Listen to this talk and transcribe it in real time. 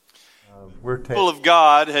The people of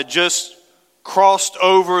God had just crossed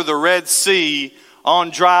over the Red Sea on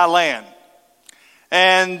dry land.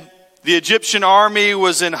 And the Egyptian army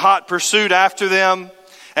was in hot pursuit after them.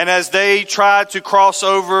 And as they tried to cross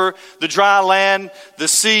over the dry land, the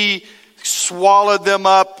sea swallowed them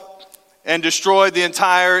up and destroyed the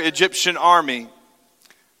entire Egyptian army.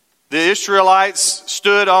 The Israelites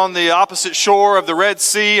stood on the opposite shore of the Red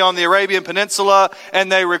Sea on the Arabian Peninsula,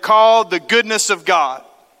 and they recalled the goodness of God.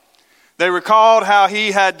 They recalled how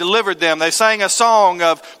He had delivered them. They sang a song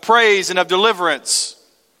of praise and of deliverance.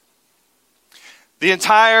 The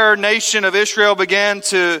entire nation of Israel began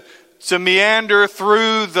to meander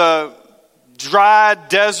through the dry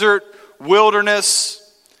desert wilderness,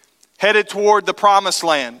 headed toward the promised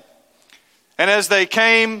land. And as they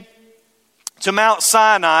came to Mount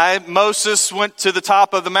Sinai, Moses went to the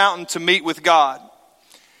top of the mountain to meet with God.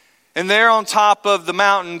 And there on top of the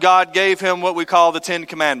mountain, God gave him what we call the Ten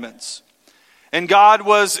Commandments. And God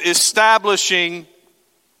was establishing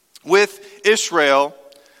with Israel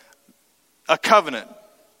a covenant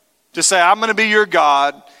to say, I'm going to be your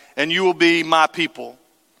God and you will be my people.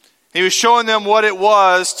 He was showing them what it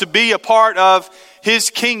was to be a part of His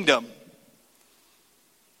kingdom.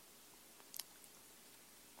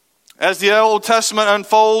 As the Old Testament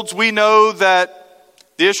unfolds, we know that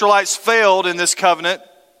the Israelites failed in this covenant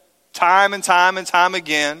time and time and time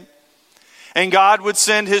again. And God would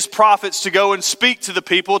send His prophets to go and speak to the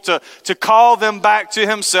people, to call them back to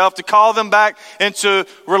Himself, to call them back into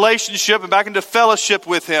relationship and back into fellowship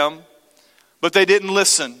with Him. But they didn't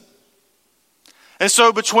listen. And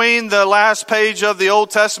so between the last page of the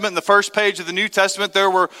Old Testament and the first page of the New Testament,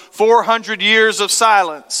 there were 400 years of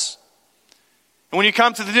silence. And when you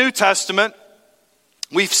come to the New Testament,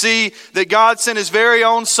 we see that God sent His very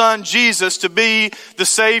own Son, Jesus, to be the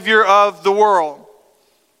Savior of the world.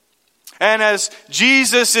 And as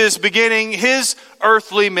Jesus is beginning His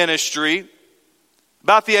earthly ministry,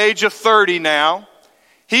 about the age of 30 now,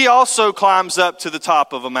 He also climbs up to the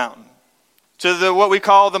top of a mountain, to what we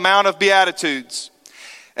call the Mount of Beatitudes.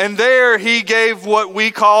 And there He gave what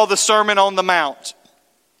we call the Sermon on the Mount.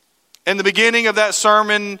 In the beginning of that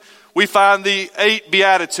sermon, we find the 8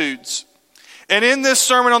 Beatitudes. And in this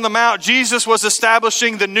Sermon on the Mount, Jesus was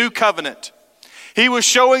establishing the new covenant. He was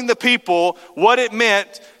showing the people what it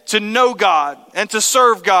meant to know God and to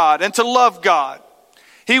serve God and to love God.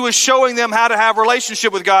 He was showing them how to have a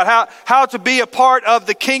relationship with God, how to be a part of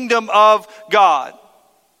the kingdom of God.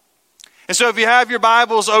 And so if you have your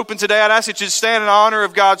Bibles open today, I'd ask that you stand in honor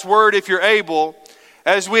of God's Word if you're able,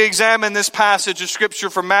 as we examine this passage of Scripture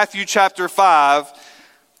from Matthew chapter 5,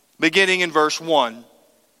 beginning in verse 1.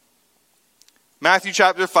 Matthew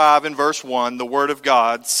chapter 5 and verse 1, the Word of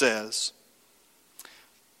God says,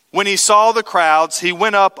 When He saw the crowds, He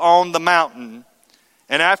went up on the mountain,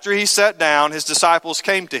 and after He sat down, His disciples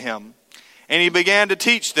came to Him, and He began to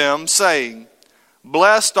teach them, saying,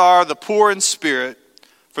 Blessed are the poor in spirit,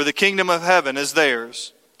 for the kingdom of heaven is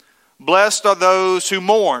theirs. Blessed are those who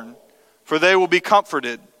mourn, for they will be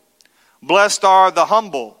comforted. Blessed are the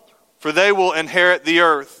humble, for they will inherit the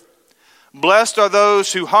earth. Blessed are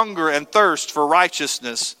those who hunger and thirst for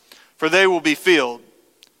righteousness, for they will be filled.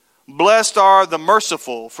 Blessed are the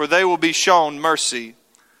merciful, for they will be shown mercy.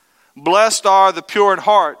 Blessed are the pure in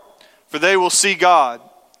heart, for they will see God.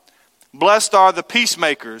 Blessed are the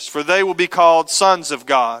peacemakers, for they will be called sons of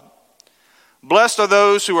God. Blessed are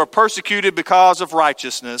those who are persecuted because of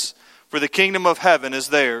righteousness, for the kingdom of heaven is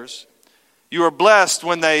theirs. You are blessed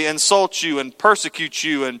when they insult you and persecute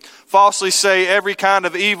you and falsely say every kind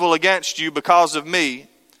of evil against you because of me.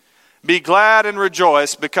 Be glad and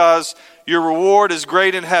rejoice, because your reward is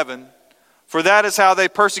great in heaven, for that is how they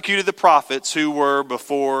persecuted the prophets who were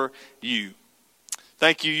before you.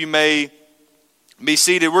 Thank you. You may be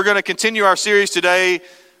seated. We're going to continue our series today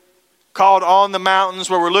called On the Mountains,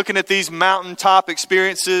 where we're looking at these mountaintop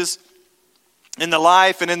experiences in the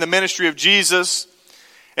life and in the ministry of Jesus.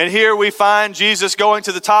 And here we find Jesus going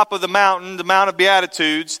to the top of the mountain, the Mount of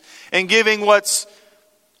Beatitudes, and giving what's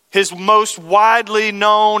His most widely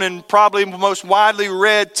known and probably most widely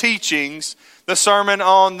read teachings, the Sermon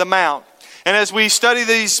on the Mount. And as we study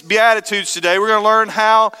these Beatitudes today, we're going to learn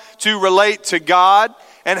how to relate to God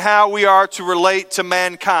and how we are to relate to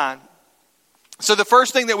mankind. So the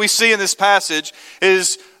first thing that we see in this passage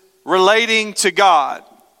is relating to God.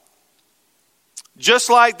 Just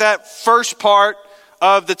like that first part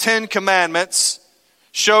of the Ten Commandments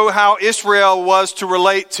show how Israel was to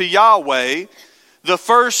relate to Yahweh, the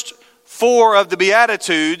first 4 of the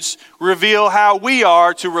Beatitudes reveal how we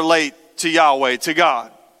are to relate to Yahweh, to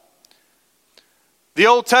God. The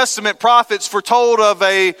Old Testament prophets foretold of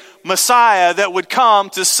a Messiah that would come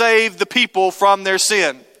to save the people from their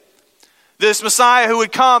sin. This Messiah who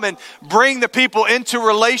would come and bring the people into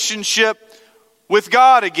relationship with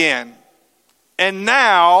God again. And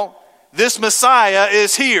now, this Messiah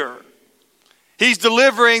is here. He's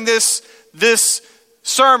delivering this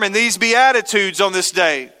sermon, these Beatitudes on this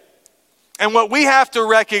day. And what we have to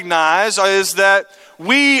recognize is that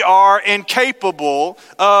we are incapable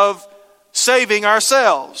of saving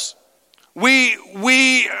ourselves. We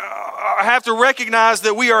have to recognize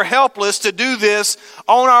that we are helpless to do this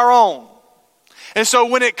on our own. And so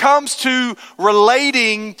when it comes to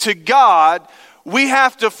relating to God, we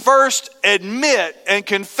have to first admit and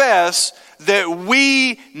confess that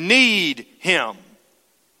we need Him.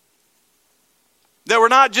 That we're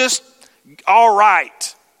not just all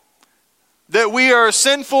right. That we are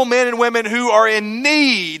sinful men and women who are in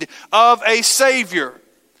need of a Savior.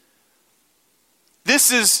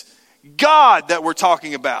 This is God that we're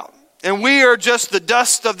talking about. And we are just the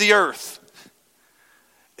dust of the earth.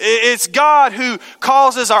 It's God who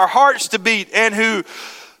causes our hearts to beat and who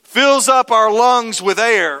fills up our lungs with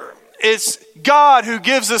air. It's God who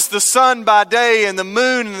gives us the sun by day and the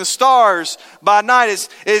moon and the stars by night.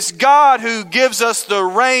 It's God who gives us the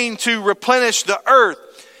rain to replenish the earth.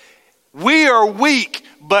 We are weak,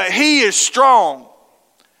 but He is strong.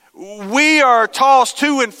 We are tossed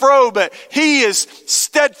to and fro, but He is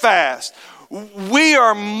steadfast. We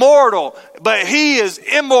are mortal, but He is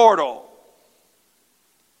immortal.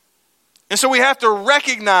 And so we have to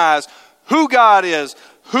recognize who God is,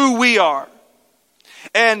 who we are.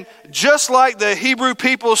 And just like the Hebrew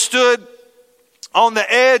people stood on the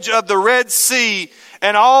edge of the Red Sea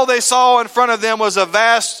and all they saw in front of them was a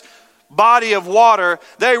vast body of water,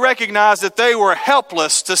 they recognized that they were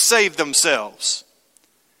helpless to save themselves.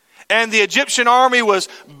 And the Egyptian army was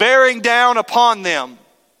bearing down upon them.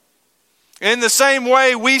 In the same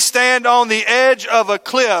way, we stand on the edge of a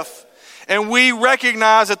cliff and we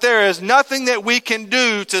recognize that there is nothing that we can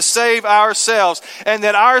do to save ourselves, and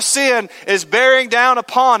that our sin is bearing down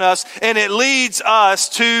upon us and it leads us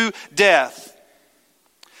to death.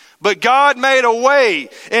 But God made a way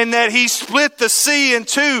in that He split the sea in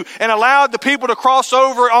two and allowed the people to cross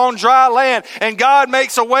over on dry land. And God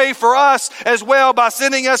makes a way for us as well by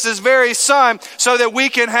sending us His very Son so that we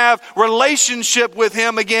can have relationship with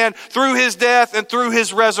Him again through His death and through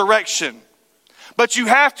His resurrection. But you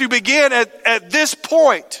have to begin at this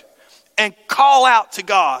point and call out to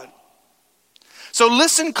God. So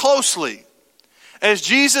listen closely as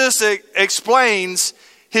Jesus explains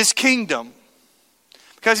His kingdom,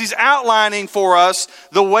 because He's outlining for us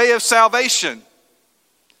the way of salvation.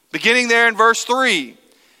 Beginning there in verse 3,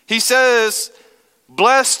 He says,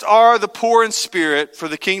 "Blessed are the poor in spirit, for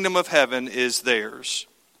the kingdom of heaven is theirs."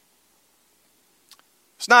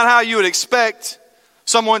 It's not how you would expect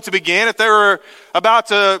someone to begin. If they were about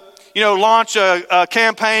to, launch a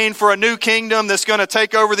campaign for a new kingdom that's going to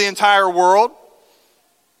take over the entire world,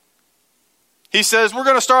 He says, we're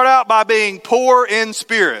going to start out by being poor in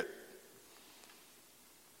spirit.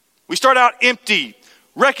 We start out empty,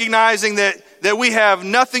 recognizing that we have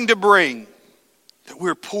nothing to bring, that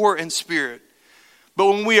we're poor in spirit. But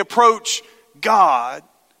when we approach God,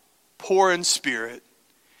 poor in spirit,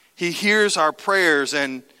 He hears our prayers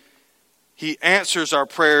and He answers our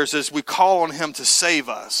prayers as we call on Him to save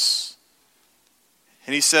us.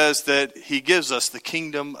 And He says that He gives us the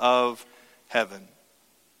kingdom of heaven.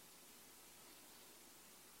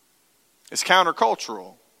 It's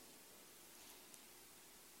countercultural.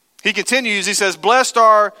 He continues, He says, "Blessed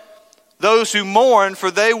are those who mourn, for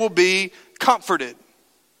they will be comforted."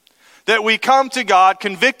 That we come to God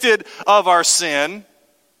convicted of our sin,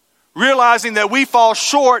 realizing that we fall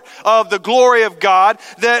short of the glory of God,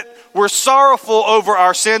 that we're sorrowful over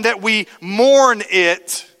our sin, that we mourn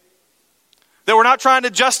it, that we're not trying to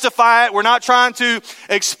justify it, we're not trying to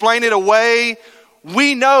explain it away.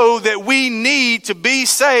 We know that we need to be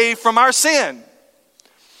saved from our sin.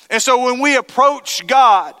 And so when we approach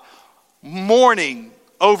God mourning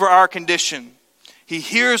over our condition, He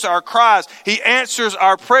hears our cries, He answers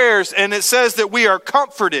our prayers, and it says that we are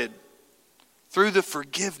comforted through the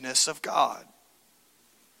forgiveness of God.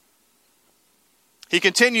 He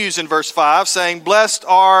continues in verse 5 saying, "Blessed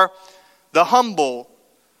are the humble,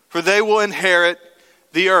 for they will inherit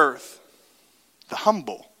the earth." The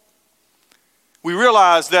humble. We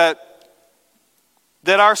realize that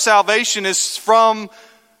our salvation is from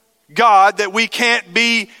God, that we can't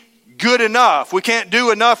be good enough. We can't do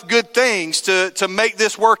enough good things to make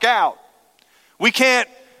this work out. We can't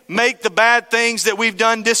make the bad things that we've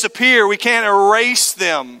done disappear. We can't erase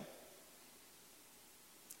them.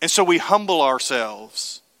 And so we humble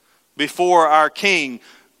ourselves before our King,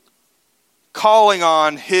 calling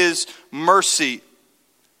on His mercy.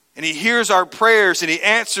 And He hears our prayers and He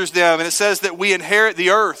answers them. And it says that we inherit the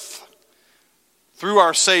earth through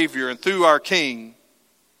our Savior and through our King.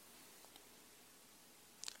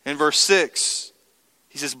 In verse 6,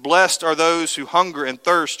 He says, "Blessed are those who hunger and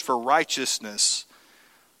thirst for righteousness,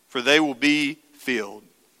 for they will be filled."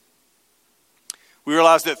 We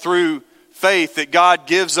realize that through faith that God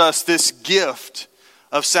gives us this gift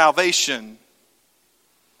of salvation.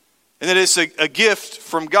 And that it's a gift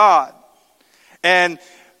from God. And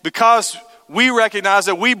because we recognize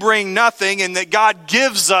that we bring nothing and that God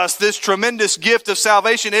gives us this tremendous gift of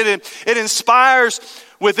salvation, it inspires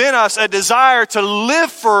within us a desire to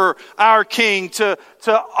live for our King, to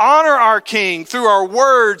honor our King through our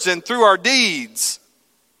words and through our deeds.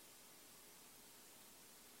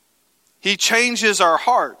 He changes our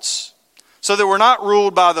hearts so that we're not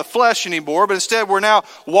ruled by the flesh anymore, but instead we're now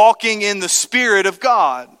walking in the Spirit of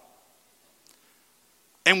God.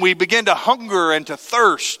 And we begin to hunger and to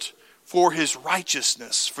thirst for His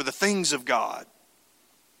righteousness, for the things of God.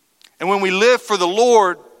 And when we live for the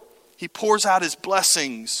Lord, He pours out His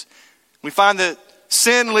blessings. We find that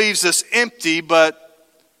sin leaves us empty, but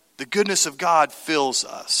the goodness of God fills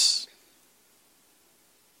us.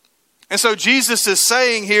 And so Jesus is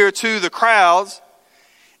saying here to the crowds,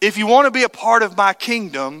 if you want to be a part of my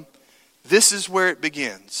kingdom, this is where it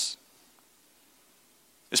begins.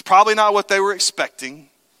 It's probably not what they were expecting.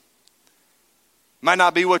 Might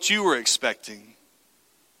not be what you were expecting,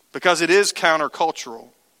 because it is countercultural.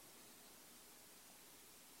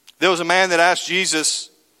 There was a man that asked Jesus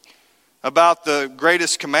about the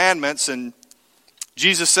greatest commandments, and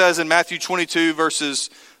Jesus says in Matthew 22 verses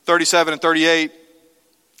 37 and 38,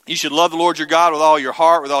 you should love the Lord your God with all your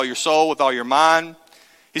heart, with all your soul, with all your mind.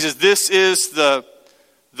 He says this is the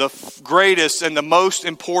greatest and the most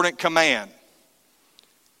important command.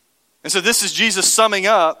 And so this is Jesus summing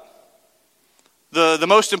up the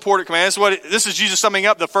most important command. This is Jesus summing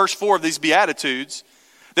up the first four of these Beatitudes.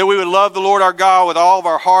 That we would love the Lord our God with all of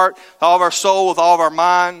our heart, with all of our soul, with all of our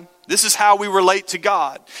mind. This is how we relate to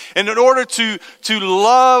God. And in order to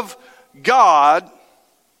love God,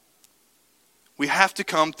 we have to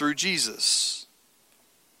come through Jesus.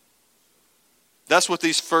 That's what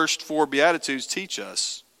these first four Beatitudes teach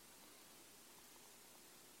us.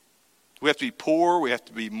 We have to be poor, we have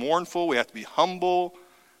to be mournful, we have to be humble,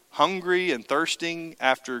 hungry and thirsting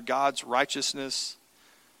after God's righteousness.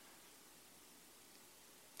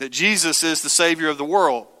 That Jesus is the Savior of the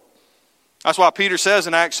world. That's why Peter says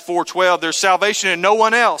in Acts 4:12, there's salvation in no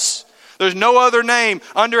one else. There's no other name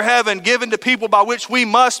under heaven given to people by which we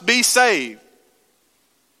must be saved.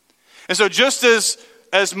 And so just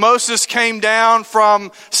as Moses came down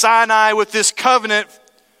from Sinai with this covenant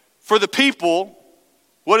for the people,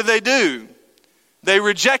 what did they do? They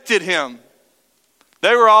rejected him.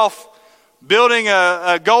 They were off building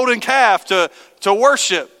a golden calf to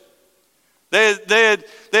worship. They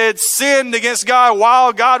had sinned against God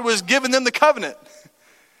while God was giving them the covenant.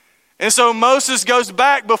 And so Moses goes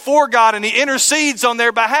back before God and he intercedes on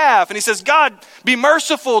their behalf. And he says, God, be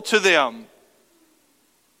merciful to them.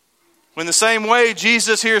 In the same way,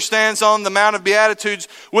 Jesus here stands on the Mount of Beatitudes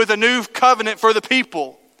with a new covenant for the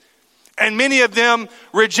people. And many of them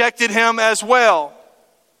rejected him as well.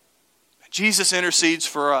 Jesus intercedes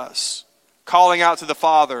for us, calling out to the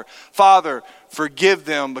Father, Father, forgive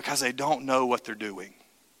them because they don't know what they're doing.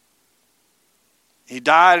 He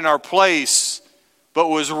died in our place, but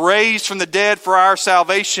was raised from the dead for our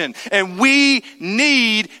salvation. And we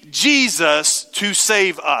need Jesus to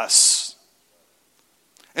save us.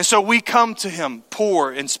 And so we come to him poor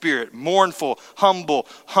in spirit, mournful, humble,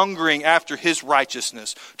 hungering after his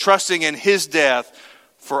righteousness, trusting in his death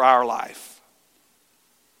for our life.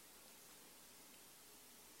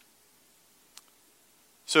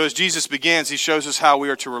 So as Jesus begins, he shows us how we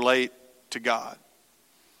are to relate to God.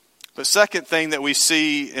 But second thing that we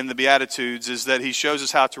see in the Beatitudes is that he shows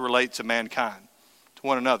us how to relate to mankind, to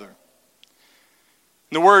one another. And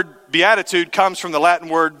the word beatitude comes from the Latin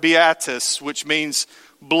word beatus, which means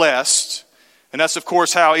blessed. And that's, of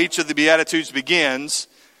course, how each of the Beatitudes begins.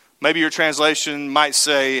 Maybe your translation might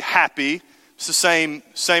say happy. It's the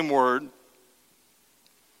same word.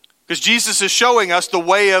 Because Jesus is showing us the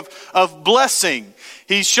way of blessing.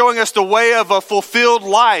 He's showing us the way of a fulfilled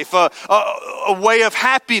life, a way of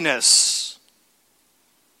happiness.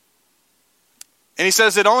 And he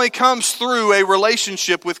says it only comes through a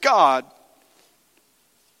relationship with God.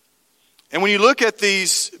 And when you look at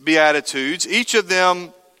these Beatitudes, each of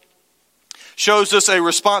them shows us a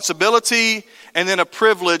responsibility and then a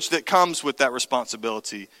privilege that comes with that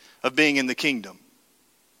responsibility of being in the kingdom.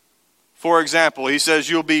 For example, he says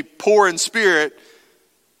you'll be poor in spirit,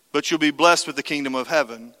 but you'll be blessed with the kingdom of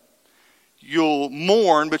heaven. You'll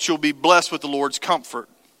mourn, but you'll be blessed with the Lord's comfort.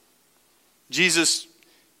 Jesus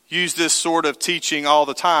used this sort of teaching all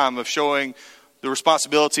the time of showing the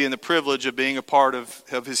responsibility and the privilege of being a part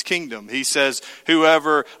of his kingdom. He says,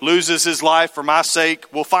 whoever loses his life for my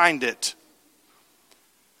sake will find it.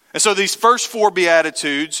 And so these first 4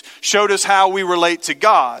 Beatitudes showed us how we relate to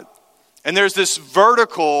God. And there's this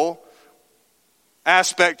vertical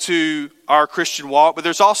aspect to our Christian walk, but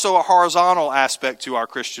there's also a horizontal aspect to our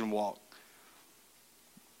Christian walk.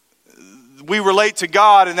 We relate to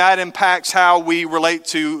God, and that impacts how we relate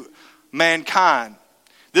to mankind.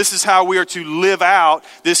 This is how we are to live out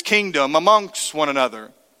this kingdom amongst one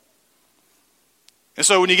another. And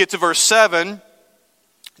so when you get to verse 7,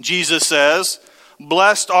 Jesus says,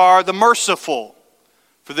 blessed are the merciful,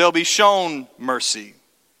 for they'll be shown mercy.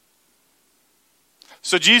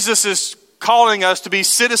 So Jesus is calling us to be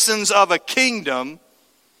citizens of a kingdom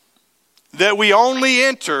that we only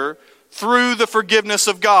enter through the forgiveness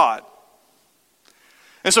of God.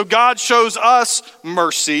 And so God shows us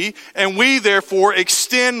mercy, and we therefore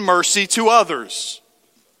extend mercy to others.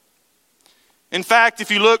 In fact,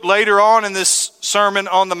 if you look later on in this Sermon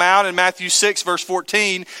on the Mount in Matthew 6, verse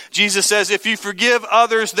 14, Jesus says, if you forgive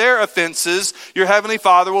others their offenses, your heavenly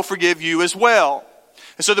Father will forgive you as well.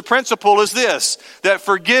 And so the principle is this, that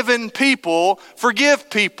forgiven people forgive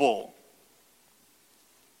people.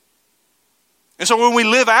 And so when we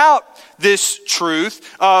live out this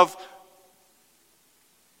truth of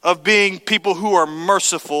being people who are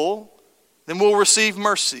merciful, then we'll receive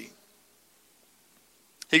mercy.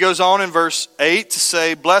 He goes on in verse 8 to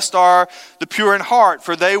say, blessed are the pure in heart,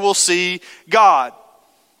 for they will see God.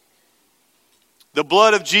 The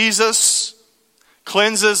blood of Jesus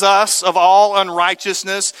cleanses us of all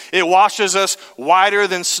unrighteousness. It washes us whiter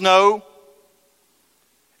than snow.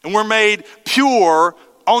 And we're made pure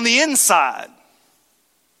on the inside,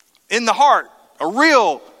 in the heart, a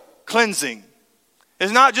real cleansing.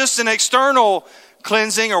 It's not just an external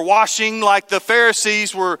cleansing or washing like the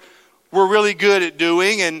Pharisees were really good at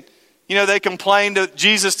doing. And, they complained that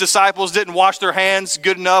Jesus' disciples didn't wash their hands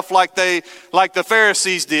good enough like the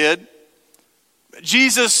Pharisees did.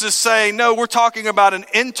 Jesus is saying, no, we're talking about an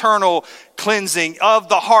internal cleansing of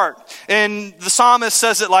the heart. And the psalmist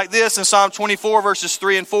says it like this in Psalm 24, verses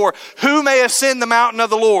 3 and 4. Who may ascend the mountain of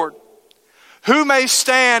the Lord? Who may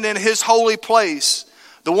stand in his holy place?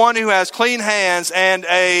 The one who has clean hands and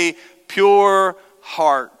a pure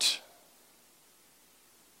heart.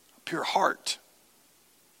 A pure heart.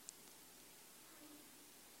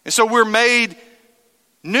 And so we're made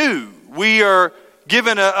new. We are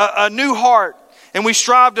given a new heart. And we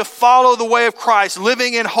strive to follow the way of Christ,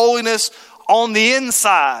 living in holiness on the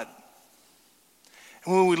inside.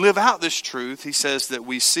 And when we live out this truth, he says that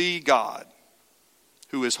we see God,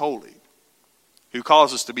 who is holy, who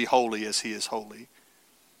calls us to be holy as he is holy.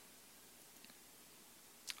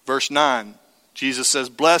 Verse 9, Jesus says,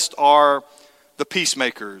 blessed are the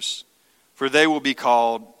peacemakers, for they will be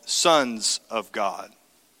called sons of God.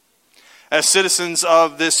 As citizens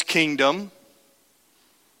of this kingdom,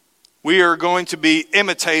 we are going to be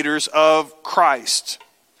imitators of Christ,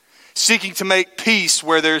 seeking to make peace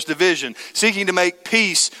where there's division, seeking to make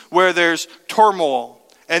peace where there's turmoil.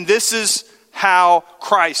 And this is how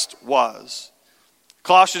Christ was.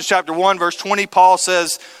 Colossians chapter 1, verse 20, Paul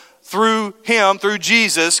says, through him, through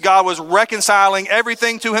Jesus, God was reconciling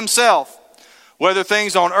everything to himself, whether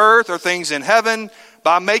things on earth or things in heaven,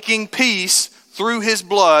 by making peace through his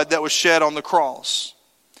blood that was shed on the cross.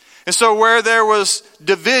 And so where there was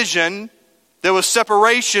division, there was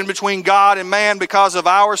separation between God and man because of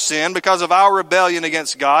our sin, because of our rebellion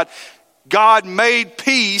against God. God made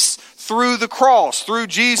peace through the cross, through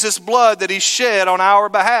Jesus' blood that he shed on our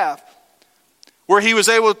behalf, where he was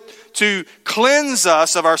able to cleanse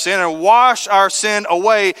us of our sin and wash our sin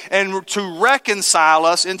away and to reconcile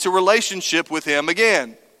us into relationship with him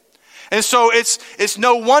again. And so it's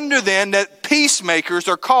no wonder then that peacemakers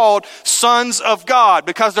are called sons of God,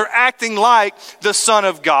 because they're acting like the Son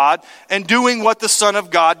of God and doing what the Son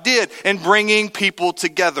of God did and bringing people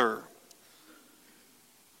together.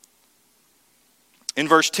 In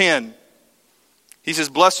verse 10, he says,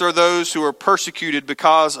 blessed are those who are persecuted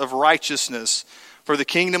because of righteousness, for the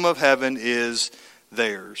kingdom of heaven is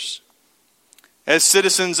theirs. As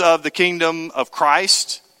citizens of the kingdom of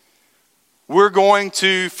Christ, we're going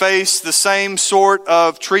to face the same sort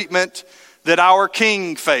of treatment that our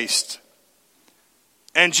King faced.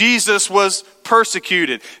 And Jesus was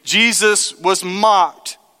persecuted. Jesus was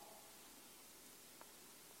mocked.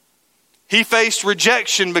 He faced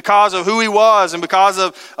rejection because of who he was and because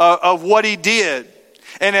of what he did.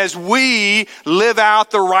 And as we live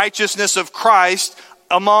out the righteousness of Christ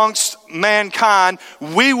amongst mankind,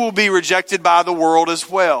 we will be rejected by the world as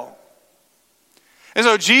well. And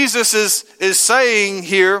so Jesus is saying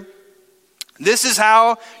here, this is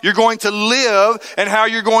how you're going to live and how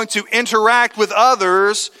you're going to interact with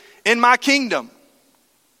others in my kingdom.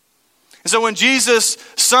 And so when Jesus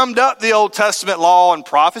summed up the Old Testament law and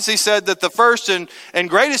prophets, he said that the first and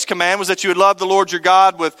greatest command was that you would love the Lord your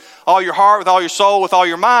God with all your heart, with all your soul, with all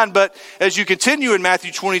your mind. But as you continue in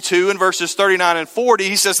Matthew 22 and verses 39 and 40,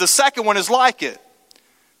 he says the second one is like it,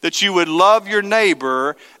 that you would love your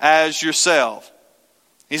neighbor as yourself.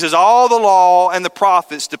 He says all the law and the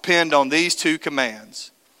prophets depend on these two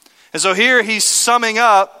commands. And so here he's summing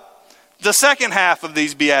up the second half of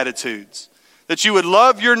these Beatitudes, that you would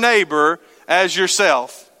love your neighbor as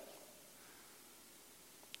yourself.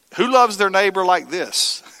 Who loves their neighbor like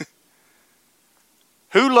this?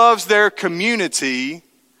 Who loves their community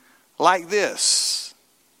like this?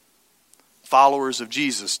 Followers of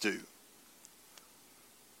Jesus do.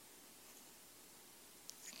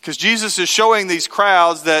 Because Jesus is showing these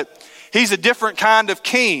crowds that he's a different kind of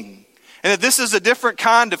king, and that this is a different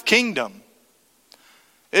kind of kingdom.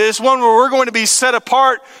 It is one where we're going to be set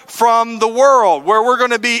apart from the world, where we're going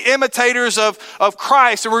to be imitators of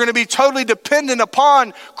Christ, and we're going to be totally dependent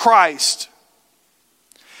upon Christ.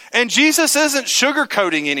 And Jesus isn't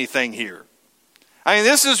sugarcoating anything here. I mean,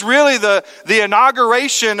 this is really the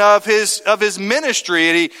inauguration of his ministry,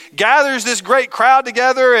 and he gathers this great crowd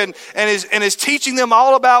together and is teaching them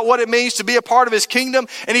all about what it means to be a part of his kingdom.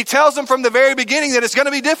 And he tells them from the very beginning that it's going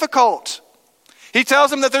to be difficult. He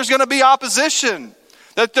tells them that there's going to be opposition,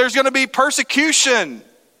 that there's going to be persecution.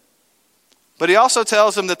 But he also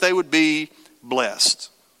tells them that they would be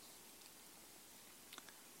blessed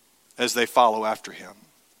as they follow after him.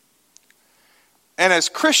 And as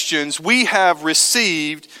Christians, we have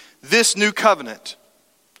received this new covenant.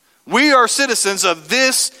 We are citizens of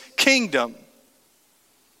this kingdom.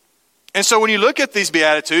 And so when you look at these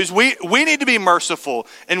Beatitudes, we need to be merciful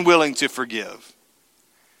and willing to forgive.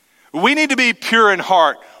 We need to be pure in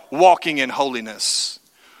heart, walking in holiness.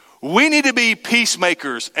 We need to be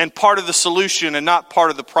peacemakers and part of the solution and not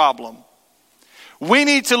part of the problem. We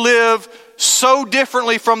need to live so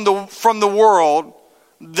differently from the world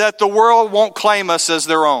that the world won't claim us as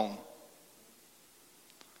their own.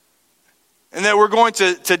 And that we're going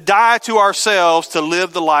to die to ourselves to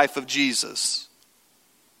live the life of Jesus.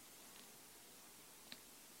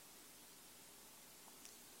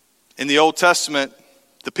 In the Old Testament,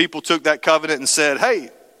 the people took that covenant and said,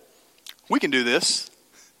 hey, we can do this.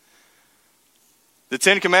 The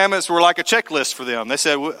 10 Commandments were like a checklist for them. They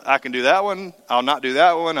said, I can do that one, I'll not do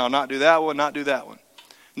that one, I'll not do that one, not do that one.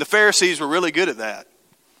 And the Pharisees were really good at that.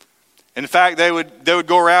 In fact, they would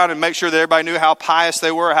go around and make sure that everybody knew how pious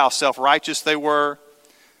they were, how self-righteous they were.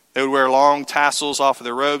 They would wear long tassels off of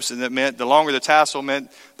their robes, and that meant the longer the tassel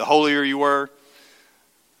meant the holier you were.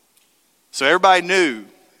 So everybody knew,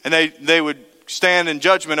 and they would stand in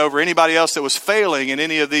judgment over anybody else that was failing in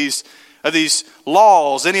any of these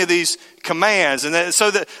laws, any of these commands. And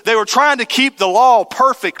so that they were trying to keep the law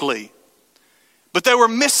perfectly. But they were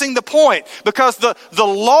missing the point, because the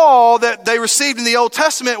law that they received in the Old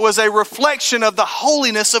Testament was a reflection of the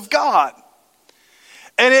holiness of God.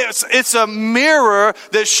 And it's a mirror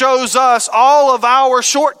that shows us all of our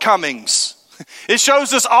shortcomings. It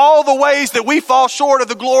shows us all the ways that we fall short of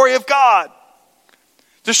the glory of God.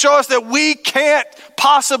 To show us that we can't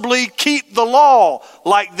possibly keep the law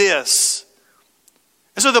like this.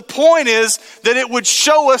 And so the point is that it would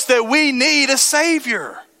show us that we need a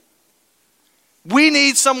Savior. We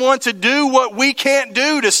need someone to do what we can't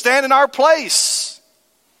do, to stand in our place.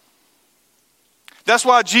 That's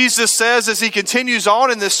why Jesus says, as he continues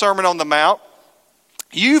on in this Sermon on the Mount,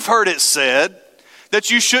 you've heard it said that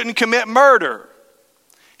you shouldn't commit murder.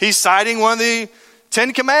 He's citing one of the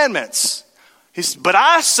 10 Commandments. But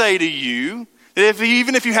I say to you that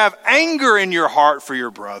even if you have anger in your heart for your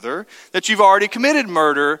brother, that you've already committed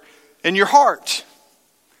murder in your heart.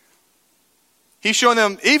 He's showing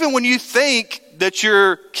them, even when you think that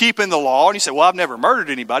you're keeping the law, and you say, well, I've never murdered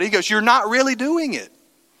anybody. He goes, you're not really doing it.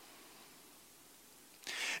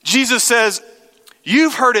 Jesus says,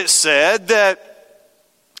 you've heard it said that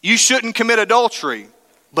you shouldn't commit adultery.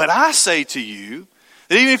 But I say to you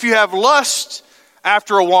that even if you have lust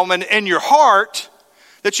after a woman in your heart,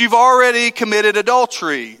 that you've already committed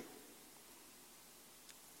adultery.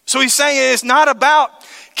 So he's saying it's not about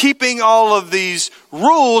keeping all of these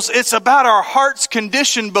rules. It's about our heart's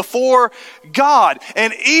condition before God.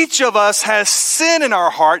 And each of us has sin in our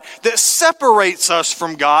heart that separates us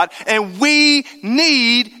from God, and we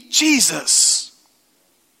need Jesus.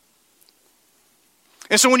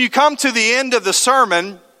 And so when you come to the end of the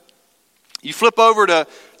sermon, you flip over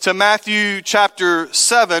to Matthew chapter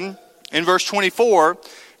 7 in verse 24,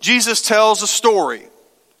 Jesus tells a story.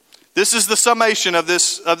 This is the summation of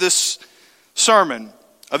this sermon,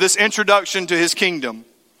 of this introduction to his kingdom.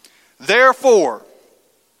 Therefore,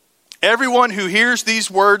 everyone who hears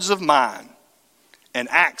these words of mine and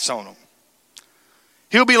acts on them,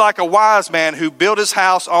 he'll be like a wise man who built his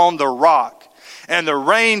house on the rock. And the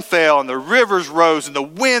rain fell, and the rivers rose, and the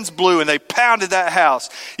winds blew, and they pounded that house.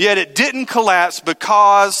 Yet it didn't collapse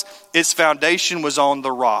because its foundation was on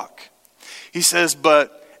the rock. He says,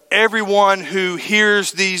 but everyone who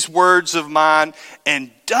hears these words of mine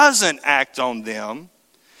and doesn't act on them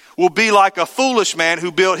will be like a foolish man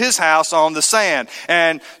who built his house on the sand.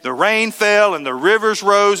 And the rain fell, and the rivers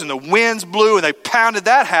rose, and the winds blew, and they pounded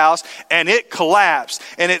that house, and it collapsed.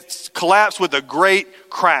 And it collapsed with a great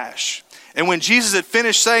crash. And when Jesus had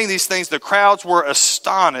finished saying these things, the crowds were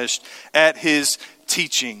astonished at his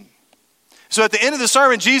teaching. So at the end of the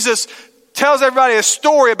sermon, Jesus tells everybody a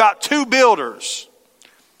story about two builders.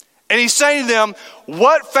 And he's saying to them,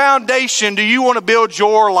 what foundation do you want to build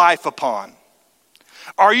your life upon?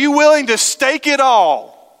 Are you willing to stake it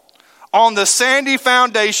all on the sandy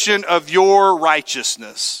foundation of your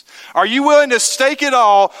righteousness? Are you willing to stake it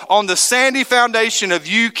all on the sandy foundation of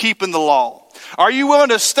you keeping the law? Are you willing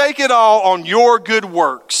to stake it all on your good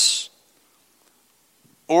works?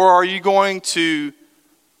 Or are you going to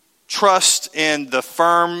trust in the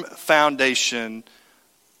firm foundation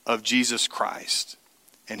of Jesus Christ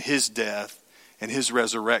and his death and his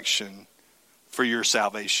resurrection for your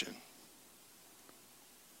salvation?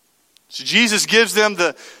 So Jesus gives them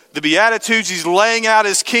the Beatitudes. He's laying out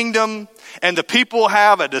his kingdom, and the people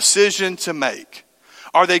have a decision to make.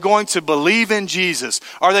 Are they going to believe in Jesus?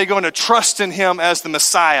 Are they going to trust in him as the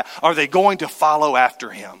Messiah? Are they going to follow after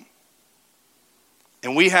him?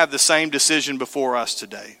 And we have the same decision before us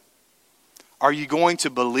today. Are you going to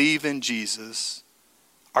believe in Jesus?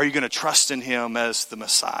 Are you going to trust in him as the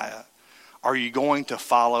Messiah? Are you going to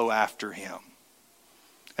follow after him?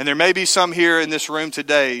 And there may be some here in this room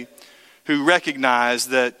today who recognize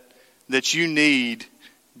that you need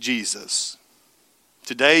Jesus.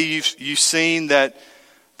 Today you've seen that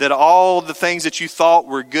all the things that you thought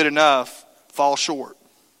were good enough fall short.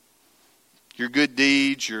 Your good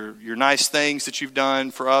deeds, your nice things that you've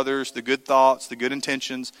done for others, the good thoughts, the good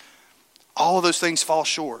intentions, all of those things fall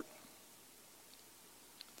short.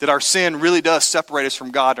 That our sin really does separate us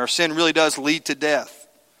from God. Our sin really does lead to death.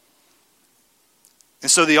 And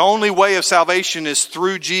so the only way of salvation is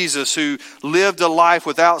through Jesus, who lived a life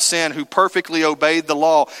without sin, who perfectly obeyed the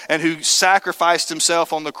law, and who sacrificed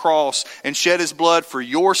himself on the cross and shed his blood for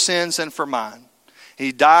your sins and for mine.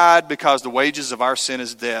 He died because the wages of our sin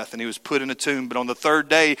is death, and he was put in a tomb. But on the third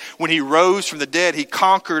day, when he rose from the dead, he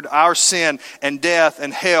conquered our sin and death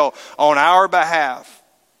and hell on our behalf,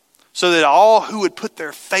 so that all who would put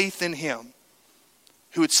their faith in him,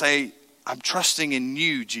 who would say, I'm trusting in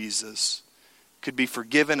you, Jesus, could be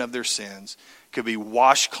forgiven of their sins, could be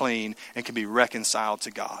washed clean, and can be reconciled to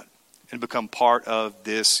God and become part of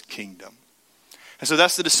this kingdom. And so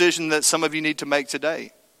that's the decision that some of you need to make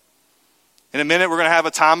today. In a minute, we're going to have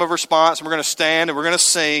a time of response, and we're going to stand and we're going to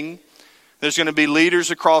sing. There's going to be leaders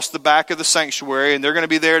across the back of the sanctuary, and they're going to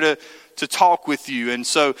be there to talk with you. And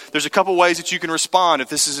so there's a couple ways that you can respond if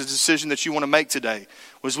this is a decision that you want to make today.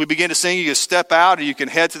 As we begin to sing, you can step out, or you can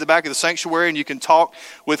head to the back of the sanctuary and you can talk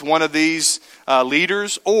with one of these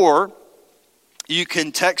leaders, or you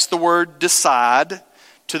can text the word DECIDE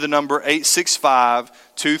to the number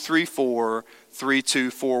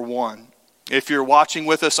 865-234-3241. If you're watching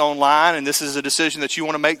with us online and this is a decision that you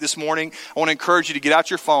want to make this morning, I want to encourage you to get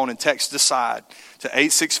out your phone and text DECIDE to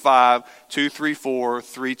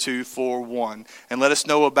 865-234-3241 and let us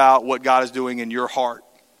know about what God is doing in your heart.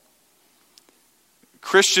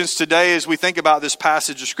 Christians today, as we think about this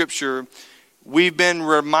passage of Scripture, we've been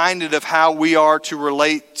reminded of how we are to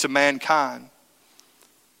relate to mankind.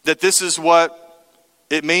 That this is what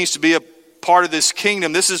it means to be a part of this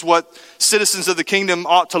kingdom. This is what citizens of the kingdom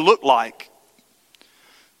ought to look like.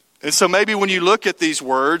 And so maybe when you look at these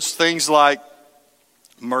words, things like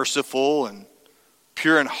merciful and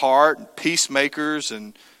pure in heart, and peacemakers,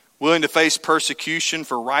 and willing to face persecution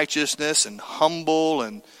for righteousness, and humble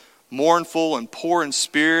and mournful and poor in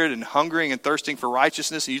spirit, and hungering and thirsting for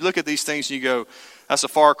righteousness. And you look at these things and you go, that's a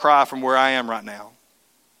far cry from where I am right now.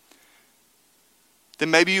 then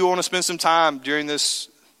maybe you want to spend some time during this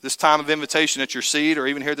time of invitation at your seat or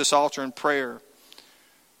even here at this altar in prayer.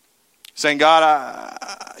 Saying, God,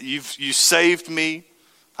 you saved me.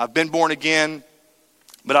 I've been born again,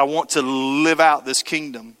 but I want to live out this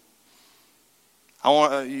kingdom. I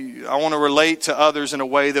want to relate to others in a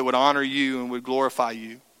way that would honor you and would glorify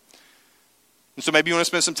you. And so maybe you want to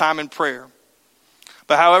spend some time in prayer.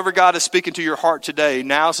 But however God is speaking to your heart today,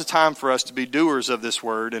 now's the time for us to be doers of this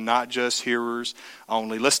word and not just hearers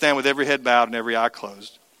only. Let's stand with every head bowed and every eye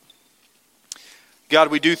closed.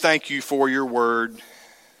 God, we do thank you for your word.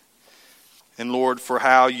 And Lord, for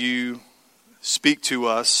how you speak to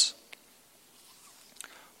us.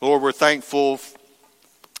 Lord, we're thankful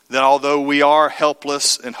that although we are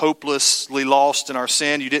helpless and hopelessly lost in our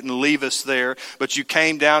sin, you didn't leave us there, but you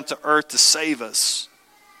came down to earth to save us.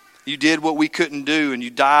 You did what we couldn't do, and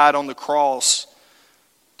you died on the cross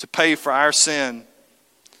to pay for our sin.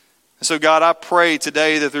 And so, God, I pray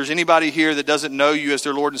today that if there's anybody here that doesn't know you as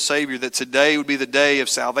their Lord and Savior, that today would be the day of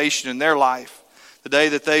salvation in their life, the day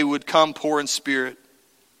that they would come poor in spirit,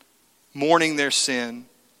 mourning their sin.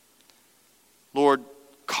 Lord,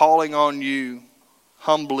 calling on you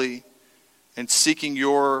humbly and seeking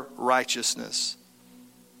your righteousness.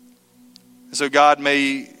 And so, God,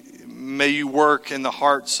 may you work in the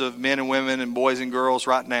hearts of men and women and boys and girls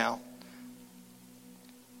right now.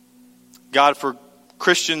 God, for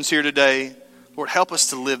Christians here today, Lord, help us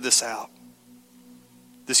to live this out.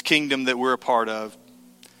 This kingdom that we're a part of.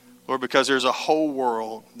 Lord, because there's a whole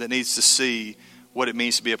world that needs to see what it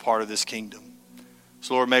means to be a part of this kingdom.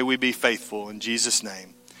 So, Lord, may we be faithful. In Jesus'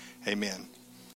 name, amen.